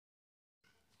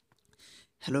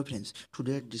Hello friends,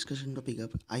 today our discussion topic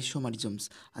of isomerisms.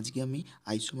 আজকে আমি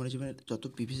আইসোমারিজমের যত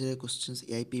প্রিভিয়াস ইয়ার কোশ্চেন্স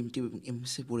এআইপিএমটি এবং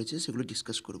এমএসএ পড়েছে সেগুলো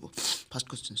ডিসকাস করব। ফার্স্ট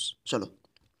কোশ্চেন চলো,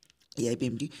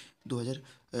 এআইপিএমটি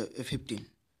 2015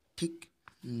 ঠিক,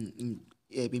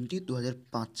 এআইপিএমটি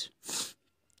 2005।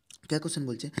 क्या क्वेश्चन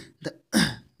বলছে the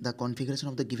the configuration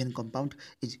of the given compound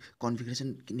is configuration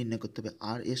নির্ণয় করতে হবে,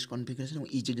 আর এস কনফিগারেশন এবং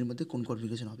ইজেডের মধ্যে কোন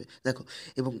কনফিগারেশন হবে দেখো।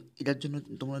 এবং এটার জন্য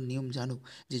তোমরা নিয়ম জানো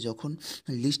যে যখন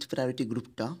লিস্ট প্রায়োরিটি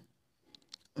গ্রুপটা,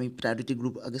 আমি প্রায়োরিটি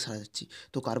গ্রুপ আগে সাজাচ্ছি,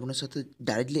 তো কার্বনের সাথে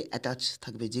ডাইরেক্টলি অ্যাটাচ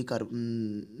থাকবে যে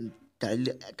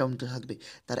ডাইরেক্টলি অ্যাটমটা থাকবে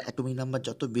তার অ্যাটমিক নাম্বার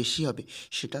যত বেশি হবে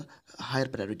সেটা হায়ার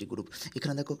প্রায়োরিটি গ্রুপ।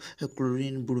 এখানে দেখো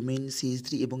ক্লোরিন, ব্রোমিন, CH3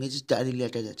 এবং এইচ ডাইরেক্টলি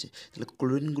অ্যাটাচ আছে, তাহলে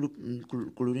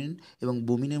ক্লোরিন এবং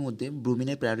ব্রোমিনের মধ্যে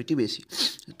ব্রোমিনের প্রায়োরিটি বেশি।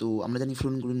 তো আমরা জানি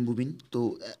ফ্লোরিন, ক্লোরিন, ব্রোমিন, তো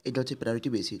এটা হচ্ছে প্রায়োরিটি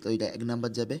বেশি, তো এটা 1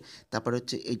 নাম্বার যাবে, তারপর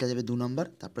হচ্ছে এইটা যাবে 2 নাম্বার,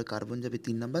 তারপরে কার্বন যাবে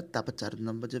 3 নাম্বার, তারপর 4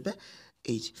 নাম্বার যাবে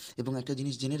এইচ। এবং একটা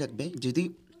জিনিস জেনে রাখবে, যদি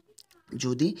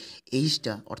যদি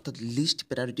এইচটা অর্থাৎ লিস্ট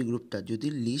প্রায়োরিটি গ্রুপটা, যদি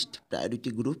লিস্ট প্রায়োরিটি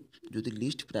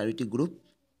গ্রুপ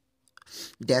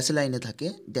ড্যাশ লাইনে থাকে,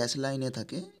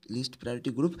 লিস্ট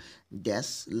প্রায়োরিটি গ্রুপ ড্যাশ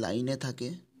লাইনে থাকে,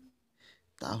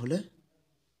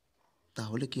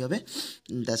 তাহলে কী হবে,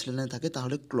 ড্যাশ লাইনে থাকে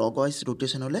তাহলে ক্লকওয়াইজ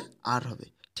রোটেশন হলে আর হবে।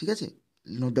 ঠিক আছে,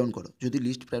 নোট ডাউন করো, যদি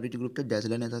লিস্ট প্রায়োরিটি গ্রুপটা ড্যাশ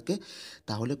লাইনে থাকে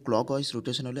তাহলে ক্লকওয়াইজ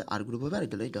রোটেশন হলে আর গ্রুপ হবে, আর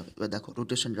এটা হবে। এবার দেখো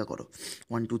রোটেশনটা করো,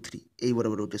 1 2 3 এই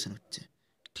বরাবর রোটেশন হচ্ছে,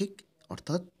 ঠিক,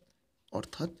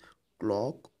 অর্থাৎ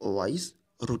ক্লকওয়াইজ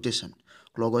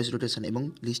রোটেশন এবং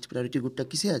লিস্ট প্রায়োরিটি গ্রুপটা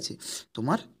কিসে আছে,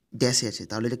 তোমার ড্যাশে আছে,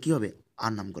 তাহলে এটা কী হবে,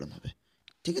 আর নামকরণ হবে।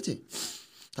 ঠিক আছে,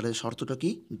 তাহলে শর্তটা কি,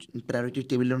 প্রায়োরিটি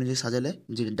টেবিল অনুযায়ী সাজালে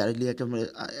যে ডাইরেক্টলি অ্যাটম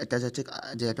অ্যাটাচ আছে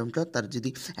যে অ্যাটমটা, তার যদি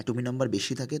অ্যাটমিক নাম্বার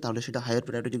বেশি থাকে তাহলে সেটা হায়ার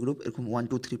প্রায়োরিটি গ্রুপ, এরকম 1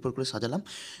 2 3 4 করে সাজালাম।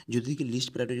 যদি কি লিস্ট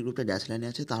প্রায়োরিটি গ্রুপটা ড্যাশ লাইনে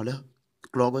আছে তাহলে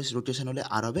ক্লকওয়াইজ রোটেশন হলে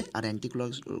আর হবে, আর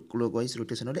ক্লকওয়াইজ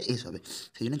রোটেশন হলে এস হবে,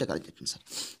 সেই জন্য এটা কারেক্ট অ্যান্সার।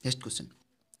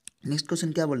 नेक्स्ट क्वेश्चन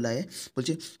क्या बोल रहा है,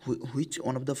 बोलছে which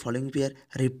one of the following pair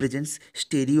represents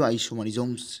stereo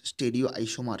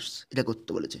আইসোমার্স, এটা করতে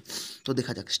বলেছে। তো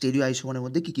দেখা যাক স্টেরিও আইসোমারের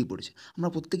মধ্যে কী কী পড়েছে। আমরা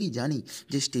প্রত্যেকেই জানি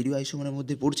যে স্টেরিও আইসোমারের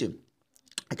মধ্যে পড়ছে,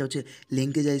 এটা হচ্ছে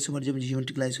linkage isomerism,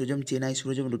 geometrical isomerism, chain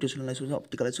isomerism, rotational isomerism,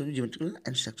 optical isomerism, geometrical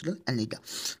and structural and এইটা।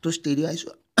 তো স্টেরিও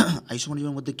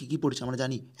আইসোমারিজমের মধ্যে কী কী পড়ছে আমরা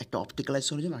জানি, একটা অপটিক্যাল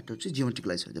আইসোমারিজম, একটা হচ্ছে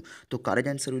জিওমেট্রিক্যাল আইসোমারিজম। তো correct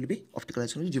answer will be optical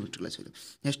isomerism, geometrical isomerism.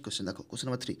 Next question দেখো, question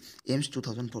number 3, AIMS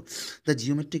 2004, the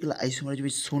geometrical isomerism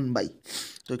is শোন বাই।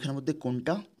 তো এখানের মধ্যে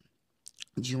কোনটা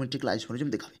জিওমেট্রিক্যাল আইসোমারিজম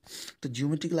দেখাবে। তো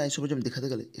জিওমেট্রিক্যাল আইসোমারিজম দেখাতে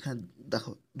গেলে এখানে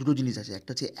দেখো দুটো জিনিস আছে, একটা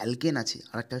হচ্ছে অ্যালকেন আছে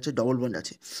আর একটা হচ্ছে ডবল বন্ড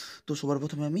আছে। তো সবার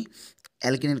প্রথমে আমি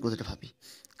অ্যালকেনের কথাটা ভাবি,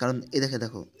 কারণ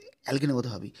দেখো অ্যালকেনের কথা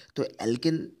ভাবি। তো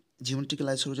অ্যালকেন জিওমেট্রিক্যাল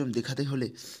আইসোমারিজম দেখাতে হলে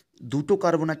দুটো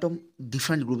কার্বন অ্যাটম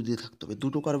ডিফারেন্ট গ্রুপ দিয়ে থাকতে হবে,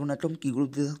 দুটো কার্বন অ্যাটম কী গ্রুপ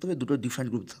দিয়ে থাকতে হবে, দুটো ডিফারেন্ট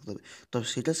গ্রুপ থাকতে হবে, তো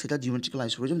সেটা জিওমেট্রিক্যাল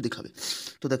আইসোমারিজম দেখাবে।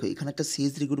 তো দেখো এখানে একটা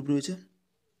CH3 গ্রুপ রয়েছে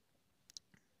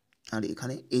আর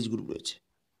এখানে H গ্রুপ রয়েছে,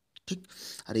 ঠিক,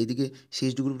 আর এইদিকে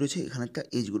CH2 গ্রুপ রয়েছে, এখানে একটা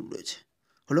H গ্রুপ রয়েছে,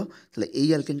 হলো। তাহলে এই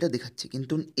অ্যালকেনটা দেখাচ্ছে,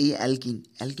 কিন্তু এই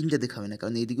অ্যালকিনটা দেখাবে না,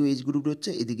 কারণ এইদিকেও H গ্রুপ রয়েছে,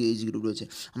 এদিকে H গ্রুপ রয়েছে।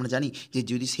 আমরা জানি যে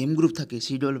যদি সেম গ্রুপ থাকে C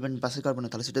ডেভেলপমেন্ট পাশে কার্বন না,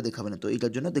 তাহলে সেটা দেখাবে না, তো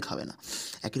এইটার জন্য দেখাবে না।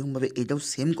 একই রকমভাবে এটাও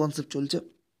সেম কনসেপ্ট চলছে,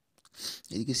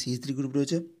 এদিকে CH3 গ্রুপ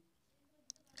রয়েছে,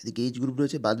 এদিকে H গ্রুপ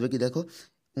রয়েছে, বাদ বাকি দেখো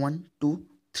 1 2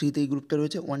 3তে এই গ্রুপটা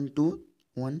রয়েছে, 1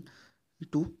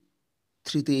 2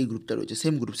 3তে এই গ্রুপটা রয়েছে,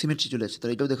 সেম গ্রুপ, সিমেট্রি চলে আসছে,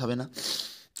 তাহলে এটাও দেখাবে না।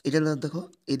 এটা দেখো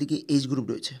এদিকে H গ্রুপ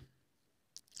রয়েছে,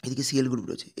 এদিকে Cl গ্রুপ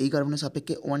রয়েছে, এই কার্বনের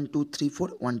সাপেক্ষে 1 2 3 4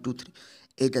 1 2 3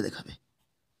 এইটা দেখাবে।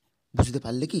 বুঝতে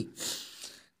পারলে কি,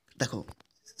 দেখো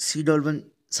সি ডলবেন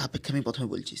সাপেক্ষে আমি প্রথমে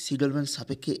বলছি, সি ডলবেন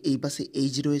সাপেক্ষে এই পাশে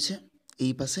H রয়েছে,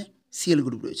 এই পাশে Cl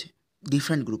গ্রুপ রয়েছে,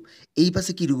 ডিফারেন্ট গ্রুপ। এই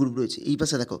পাশে কী গ্রুপ রয়েছে, এই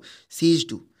পাশে দেখো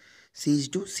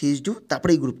CH2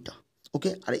 তারপরে এই গ্রুপটা, ওকে।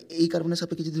 আর এই কার্বনের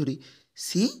সাপেক্ষে যদি ধরি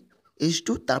CH2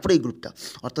 তারপরে এই গ্রুপটা,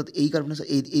 অর্থাৎ এই কার্বনের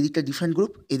এই দিকটা ডিফারেন্ট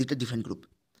গ্রুপ, এই দিকটা ডিফারেন্ট গ্রুপ,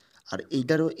 আর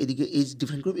এইটারও এদিকে H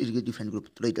ডিফারেন্ট গ্রুপ, এদিকে ডিফারেন্ট গ্রুপ,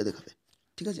 তো এইটা দেখাবে।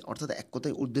 ঠিক আছে, অর্থাৎ এক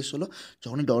কথায় উদ্দেশ্য হলো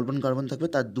যখনই ডবল বন্ড কার্বন থাকবে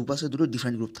তার দুপাশে দুটো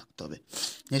ডিফারেন্ট গ্রুপ থাকতে হবে।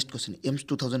 Next question, AIMS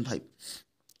 2005,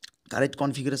 correct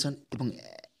configuration এবং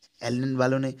অ্যালেন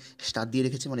ব্যালনে স্টার দিয়ে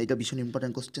রেখেছে, মানে এটা ভীষণ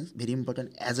important question, very important,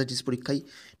 as it is পরীক্ষায়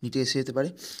নিতে এসে যেতে পারে।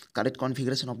 Correct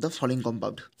configuration of the following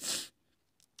compound,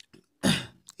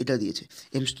 এটা দিয়েছে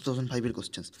AIMS 2005-এর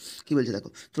কোশ্চেন্স। কী বলছে দেখো,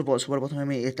 তো সবার প্রথমে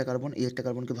আমি একটা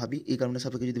কার্বনকে ভাবি, এই কার্বনের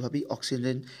সাপেক্ষে যদি ভাবি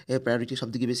অক্সিজেন প্রায়োরিটি সব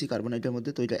থেকে বেশি কার্বন এটার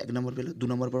মধ্যে, তো এটা 1 নম্বর পেলো। 2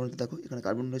 নম্বর পর দেখো এখানে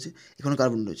কার্বন রয়েছে, এখানে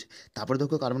কার্বন রয়েছে, তারপরে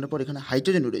দেখো কার্বনের পর এখানে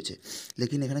হাইড্রোজেন রয়েছে,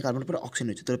 লেকিন এখানে কার্বনের পর অক্সিজেন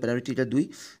রয়েছে, তাহলে প্রায়োরিটি এটা 2,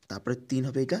 তারপরে 3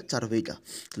 হবে এটা, 4 হবে এটা,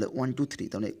 তাহলে 1 2 3,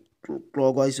 তাহলে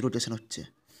ক্লকওয়াইজ রোটেশন হচ্ছে,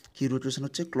 কী রোটেশন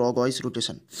হচ্ছে, ক্লকওয়াইজ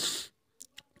রোটেশন।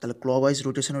 তাহলে ক্লকওয়াইজ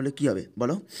রোটেশন হলে কী হবে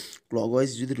বলো? ক্লকওয়াইজ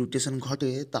যদি রোটেশন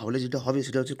ঘটে তাহলে যেটা হবে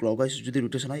সেটা হচ্ছে ক্লকওয়াইজ যদি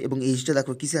রোটেশন হয় এবং এইচটা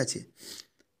দেখো কিসে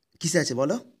আছে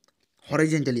বলো?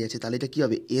 হরাইজেন্টালি আছে, তাহলে এটা কী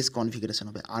হবে? এস কনফিগারেশন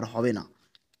হবে, আর হবে না।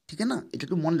 ঠিক আছে না? এটা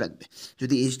একটু মনে রাখবে।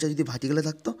 যদি এইচটা যদি ভার্টিক্যালে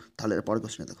থাকতো তাহলে পরের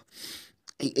কোশ্চেনে দেখো,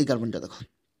 এই কার্বনটা দেখো,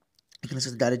 এখানে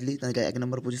সাথে ডাইরেক্টলি তাহলে এটা 1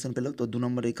 নম্বর পজিশন পেলো, তো 2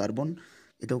 নম্বর এই কার্বন,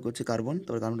 এটাও হচ্ছে কার্বন,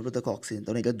 তারপর কার্বনের উপর দেখো অক্সিজেন,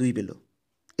 তাহলে এটা 2 পেলো,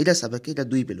 এটা সাপেক্ষে এটা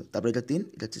 2 পেলো, তারপরে এটা 3,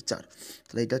 এটা হচ্ছে 4,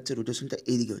 তাহলে এটা হচ্ছে রোটেশনটা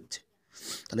এইদিকে হচ্ছে,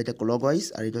 তাহলে এটা ক্লকওয়াইজ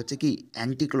আর এটা হচ্ছে কি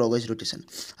অ্যান্টি ক্লকওয়াইজ রোটেশন।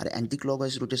 আর অ্যান্টি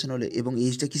ক্লকওয়াইজ রোটেশন হলে এবং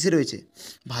এইচটা কিসে রয়েছে?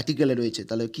 ভার্টিক্যালে রয়েছে,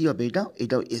 তাহলে কী হবে?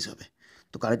 এটাও এস হবে।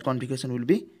 তো correct configuration will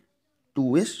be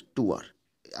 2s 2r।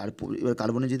 আর এবার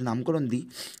কার্বনের যদি নামকরণ দিই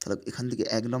তাহলে এখান থেকে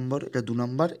 1 নম্বর, এটা 2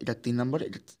 নম্বর, এটা 3 নম্বর,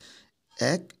 এটা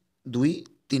 1 2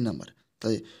 3 নম্বর,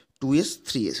 তাহলে 2s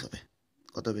 3s হবে।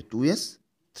 কত হবে? 2s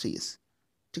 3s।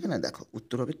 ঠিক আছে না? দেখো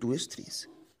উত্তর হবে 2s 3s।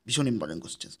 ভীষণ ইম্পর্টেন্ট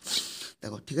কোশ্চেন।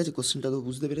 দেখো ঠিক আছে, কোশ্চেনটা তো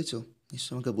বুঝতে পেরেছো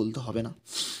নিশ্চয়, আমাকে বলতে হবে না।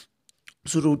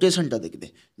 সো রোটেশনটা দেখবে,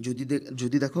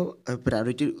 যদি দেখো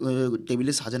প্রায়োরিটি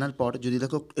টেবিলে সাজানোর পর যদি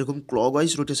দেখো এরকম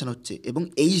ক্লকওয়াইজ রোটেশন হচ্ছে এবং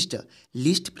এইচটা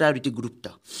লিস্ট প্রায়োরিটি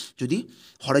গ্রুপটা যদি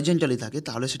হরিজন্টালি থাকে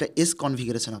তাহলে সেটা এস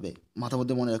কনফিগারেশন হবে, মাথার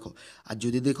মধ্যে মনে রাখো। আর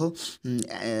যদি দেখো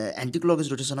অ্যান্টি ক্লকওয়াইজ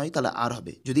রোটেশন হয় তাহলে আর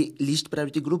হবে, যদি লিস্ট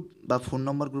প্রায়োরিটি গ্রুপ বা 4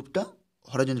 নম্বর গ্রুপটা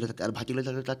হরিজন্টালি থাকে আর ভার্টিক্যালি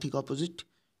থাকে তার ঠিক অপোজিট।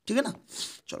 ঠিক আছে না?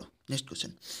 চলো नेक्स्ट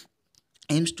क्वेश्चन।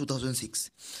 एम्स 2006,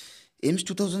 एम्स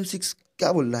 2006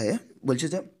 क्या बोल रहा है? बोलছে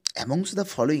যে amongst the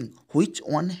following which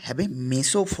one have a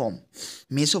মেসোফর্ম।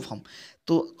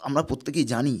 তো আমরা প্রত্যেকেই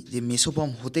জানি যে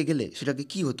মেসোফর্ম হতে গেলে সেটাকে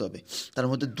কী হতে হবে? তার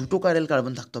মধ্যে 2টো কাইরাল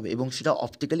কার্বন থাকতে হবে এবং সেটা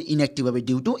অপটিক্যালি ইনঅ্যাক্টিভ হবে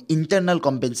due to internal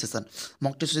compensation.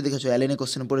 Mock টেস্টে দেখেছো, অ্যালেনে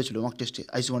কোশ্চেন পড়েছিল মক টেস্টে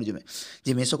আইসোমারিজমে,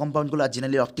 যে মেসো কম্পাউন্ডগুলো are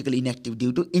generally optically inactive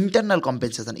due to internal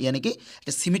compensation, ইয়ানি কি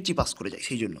একটা সিমেট্রি পাস করে যায়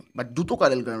সেই জন্য। বাট 2টো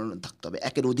কাইরাল কার্বন থাকতে হবে,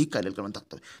 একের অধিক কাইরাল কার্বন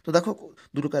থাকতে হবে। তো দেখো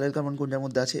 2টো কাইরাল কার্বন কোনটার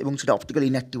মধ্যে আছে এবং সেটা অপটিক্যালি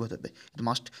ইনঅ্যাক্টিভ হতে হবে, it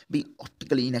must be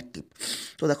optically inactive.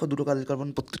 তো দেখো 2টো কাইরাল কার্বন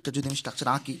প্রত্যেকটা যদি আমি স্ট্রাকচার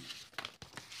আঁকি,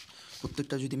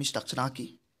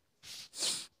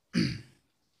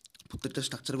 প্রত্যেকটা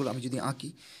স্ট্রাকচারগুলো আমি যদি আঁকি,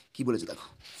 কী বলেছে দেখো,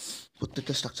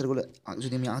 প্রত্যেকটা স্ট্রাকচারগুলো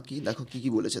যদি আমি আঁকি দেখো কী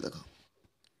বলেছে দেখো,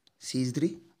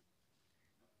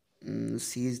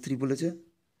 CH3 বলেছে,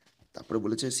 তারপরে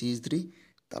বলেছে CH3,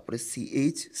 তারপরে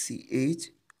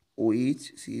OH,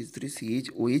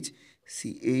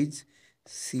 CH,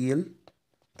 Cl,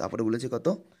 তারপরে বলেছে কত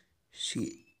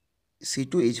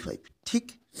C2H5। ঠিক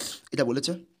এটা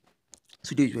বলেছে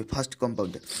C2H5 ফার্স্ট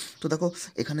কম্পাউন্ডে। তো দেখো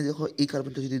এখানে দেখো এই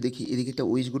কার্বনটা যদি দেখি, এদিকে একটা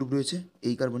OH গ্রুপ রয়েছে,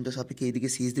 এই কার্বনটা সাপেক্ষে এইদিকে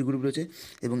CH3 গ্রুপ রয়েছে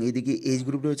এবং এইদিকে H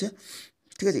গ্রুপ রয়েছে।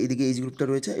 ঠিক আছে, এদিকে H গ্রুপটা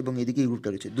রয়েছে এবং এদিকে এই গ্রুপটা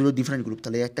রয়েছে, দুটো ডিফারেন্ট গ্রুপ,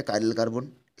 তাহলে একটা কাইরাল কার্বন,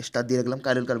 স্টার দিয়ে রাখলাম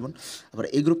কাইরাল কার্বন। আবার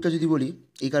এই গ্রুপটা যদি বলি,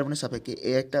 এই কার্বনের সাপেক্ষে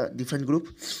এ একটা ডিফারেন্ট গ্রুপ,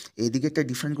 এইদিকে একটা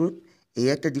ডিফারেন্ট গ্রুপ, এই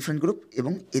একটা ডিফারেন্ট গ্রুপ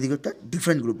এবং এদিকে একটা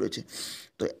ডিফারেন্ট গ্রুপ রয়েছে।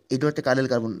 তো এটাও একটা কাইরাল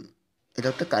কার্বন, এটা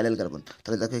একটা কাইরাল কার্বন,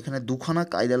 তাহলে দেখো এখানে দুখানা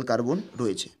কাইরাল কার্বন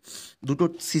রয়েছে, দুটো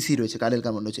সিসি রয়েছে, কাইরাল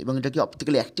কার্বন রয়েছে এবং এটা কি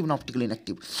অপটিক্যালি অ্যাক্টিভ না অপটিক্যালি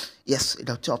ইনঅ্যাক্টিভ? ইয়েস,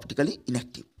 এটা হচ্ছে অপটিক্যালি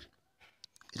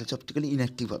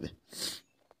ইনঅ্যাক্টিভ হবে।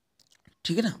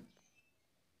 ঠিক আছে না?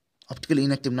 অপটিক্যালি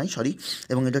ইনঅ্যাক্টিভ নয়, সরি,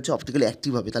 এবং এটা হচ্ছে অপটিক্যালি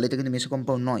অ্যাক্টিভ হবে, তাহলে এটা কিন্তু মেসো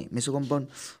কম্পাউন্ড নয়। মেসো কম্পাউন্ড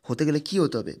হতে গেলে কী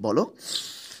হতে হবে বলো?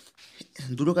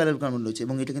 2টো কাইরাল কার্বন রয়েছে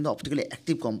এবং এটা কিন্তু অপটিক্যালি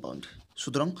অ্যাক্টিভ কম্পাউন্ড,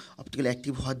 সুতরাং অপটিক্যালি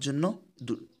অ্যাক্টিভ হওয়ার জন্য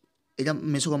এটা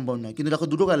মেসো কম্পাউন্ড নয়। কিন্তু দেখো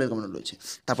 2টো কাইরাল কার্বন রয়েছে,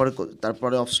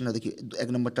 তারপরে অপশনটা দেখি 1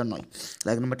 নম্বরটা নয়,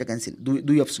 1 নম্বরটা ক্যান্সেল,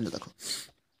 দুই অপশনটা দেখো,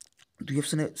 দুই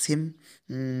অপশানে সেম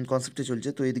কনসেপ্টে চলছে।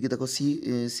 তো এদিকে দেখো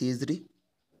CH3,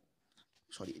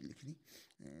 সরি লিখিনি,